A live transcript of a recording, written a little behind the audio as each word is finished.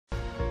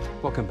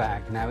Welcome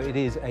back. Now, it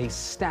is a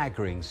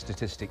staggering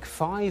statistic.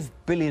 5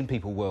 billion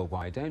people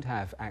worldwide don't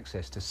have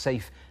access to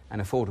safe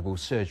and affordable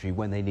surgery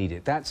when they need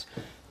it. That's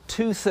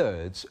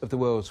 2/3 of the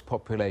world's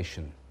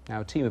population.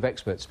 Now, a team of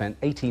experts spent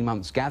 18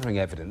 months gathering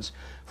evidence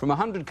from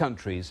 100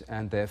 countries,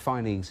 and their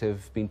findings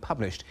have been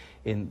published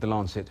in the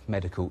Lancet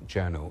Medical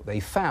Journal.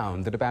 They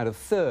found that about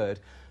 1/3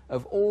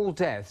 of all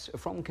deaths are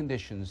from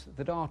conditions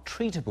that are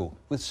treatable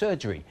with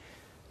surgery.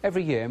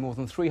 Every year, more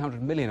than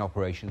 300 million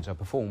operations are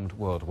performed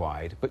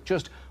worldwide, but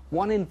just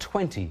 1 in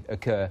 20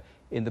 occur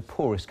in the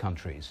poorest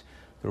countries.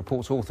 The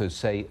report's authors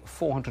say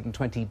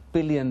 $420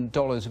 billion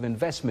of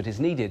investment is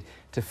needed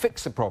to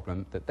fix the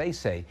problem that they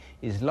say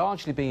is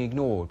largely being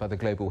ignored by the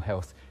global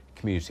health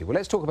community. Well,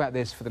 let's talk about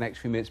this for the next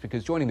few minutes,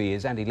 because joining me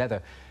is Andy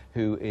Leather,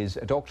 who is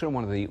a doctor and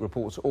one of the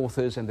report's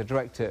authors and the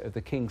director of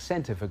the King's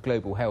Centre for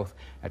Global Health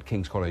at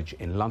King's College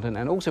in London.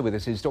 And also with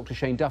us is Dr.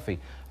 Shane Duffy,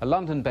 a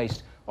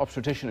London-based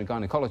obstetrician and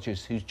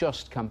gynaecologist who's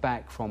just come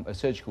back from a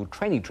surgical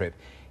training trip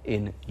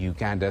in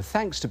Uganda.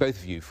 Thanks to both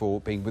of you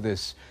for being with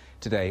us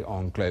today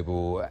on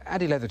Global.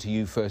 Andy Leather, to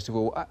you first of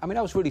all. I mean,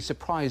 I was really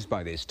surprised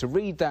by this, to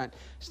read that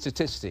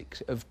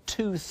statistic of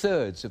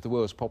 2/3 of the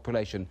world's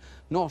population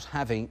not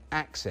having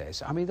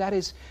access. I mean, that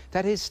is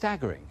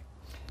staggering.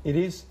 It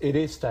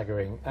is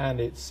staggering, and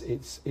it's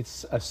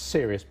a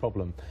serious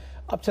problem.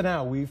 Up to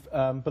now, we've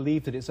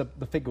believed that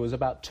the figure was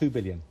about 2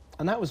 billion,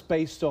 and that was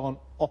based on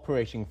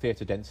operating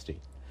theatre density.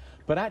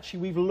 But actually,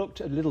 we've looked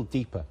a little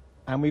deeper,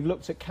 and we've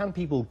looked at, can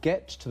people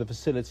get to the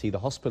facility, the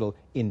hospital,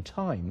 in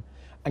time,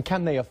 and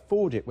can they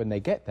afford it when they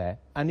get there,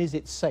 and is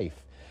it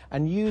safe?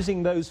 And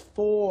using those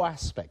 4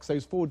 aspects,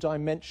 those 4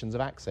 dimensions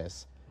of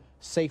access,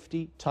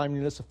 safety,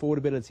 timeliness,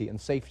 affordability, and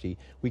safety,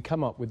 we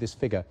come up with this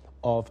figure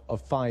of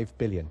 5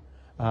 billion.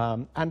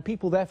 And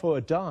people, therefore,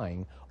 are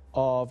dying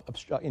of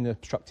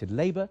obstructed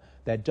labour,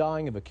 they're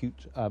dying of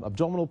acute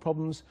abdominal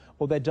problems,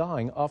 or they're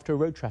dying after a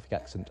road traffic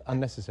accident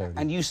unnecessarily.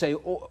 And you say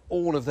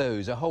all of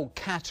those, a whole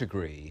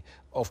category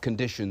of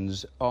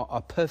conditions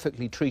are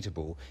perfectly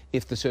treatable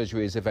if the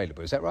surgery is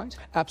available. Is that right?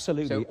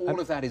 Absolutely. So all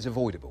of that is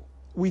avoidable?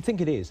 We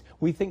think it is.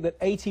 We think that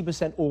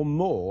 80% or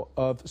more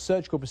of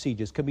surgical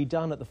procedures can be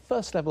done at the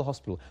first level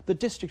hospital, the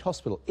district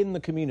hospital, in the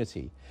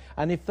community.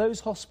 And if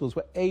those hospitals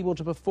were able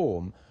to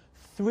perform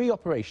 3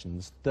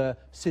 operations, the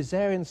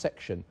caesarean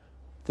section,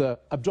 the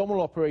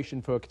abdominal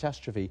operation for a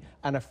catastrophe,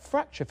 and a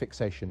fracture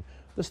fixation,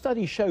 the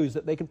study shows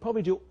that they can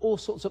probably do all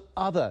sorts of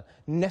other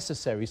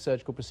necessary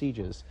surgical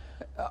procedures.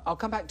 I'll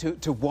come back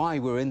to why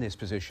we're in this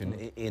position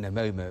in a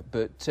moment,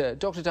 but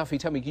Dr. Duffy,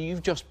 tell me,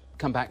 you've just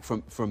come back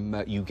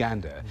from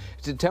Uganda.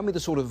 Tell me the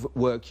sort of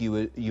work you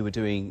were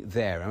doing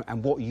there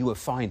and what you were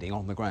finding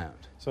on the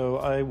ground. So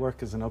I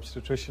work as an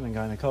obstetrician and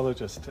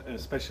gynaecologist,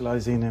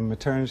 specialising in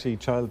maternity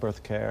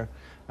childbirth care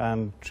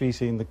and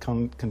treating the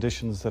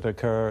conditions that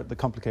occur, the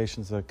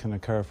complications that can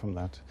occur from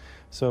that.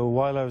 So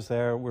while I was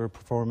there, we were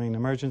performing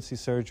emergency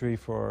surgery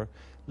for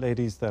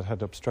ladies that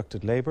had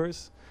obstructed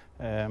labours,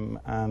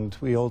 and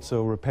we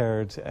also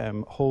repaired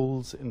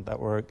holes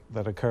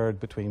that occurred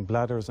between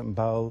bladders and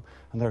bowel,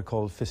 and they're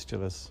called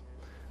fistulas.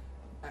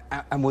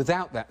 And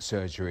without that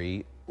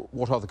surgery,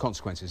 what are the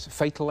consequences?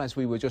 Fatal, as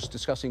we were just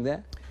discussing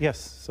there? Yes.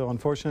 So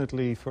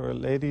unfortunately, for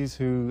ladies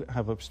who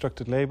have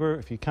obstructed labour,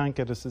 if you can't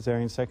get a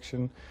caesarean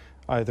section,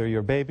 either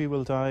your baby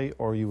will die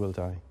or you will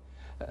die.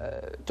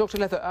 Dr.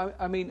 Leather,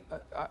 I mean,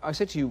 I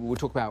said to you we'll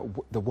talk about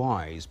the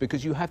whys,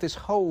 because you have this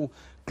whole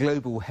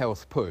global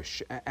health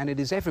push, and it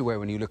is everywhere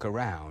when you look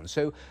around.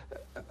 So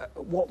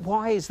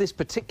why is this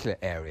particular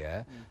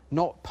area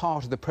not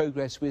part of the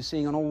progress we're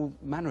seeing on all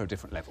manner of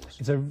different levels?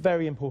 It's a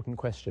very important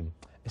question.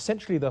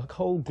 Essentially, the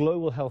whole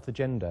global health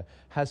agenda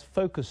has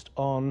focused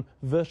on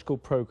vertical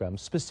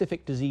programs,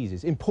 specific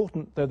diseases,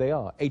 important though they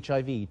are,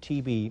 HIV,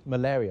 TB,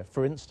 malaria,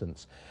 for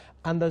instance.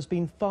 And there's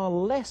been far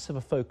less of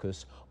a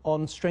focus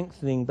on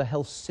strengthening the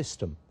health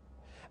system.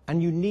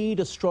 And you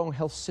need a strong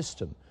health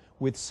system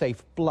with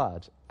safe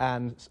blood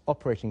and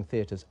operating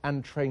theatres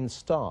and trained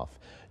staff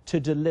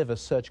to deliver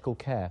surgical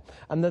care.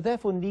 And there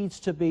therefore needs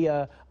to be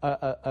a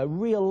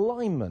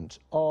realignment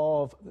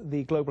of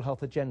the global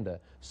health agenda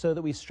so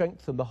that we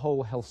strengthen the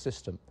whole health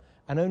system.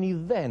 And only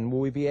then will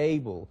we be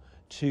able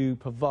to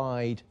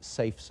provide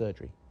safe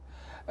surgery.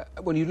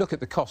 When you look at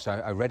the cost,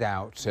 I read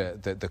out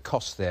the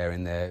cost there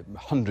in the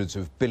hundreds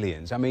of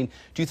billions. I mean,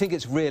 do you think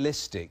it's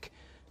realistic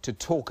to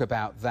talk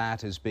about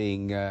that as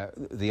being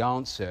the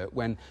answer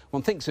when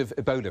one thinks of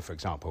Ebola, for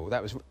example?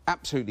 That was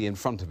absolutely in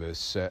front of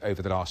us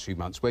over the last few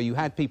months, where you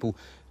had people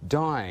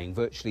dying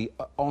virtually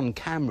on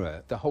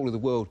camera. The whole of the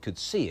world could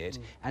see it,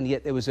 and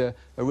yet there was a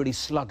really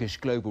sluggish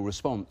global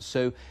response.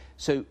 So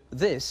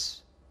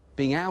this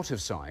being out of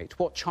sight,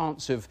 what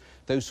chance of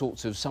those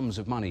sorts of sums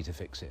of money to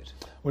fix it?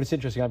 Well, it's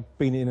interesting. I've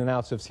been in and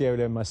out of Sierra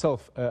Leone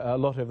myself a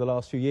lot over the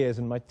last few years,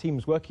 and my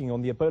team's working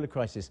on the Ebola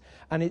crisis.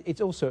 And it's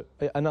also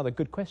another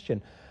good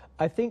question.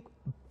 I think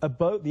the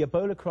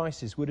Ebola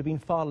crisis would have been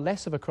far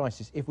less of a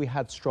crisis if we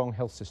had strong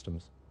health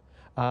systems.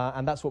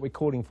 And that's what we're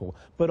calling for.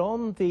 But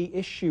on the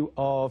issue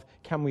of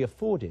can we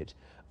afford it,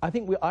 I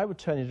think I would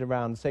turn it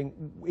around saying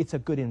it's a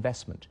good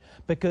investment,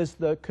 because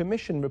the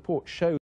Commission report shows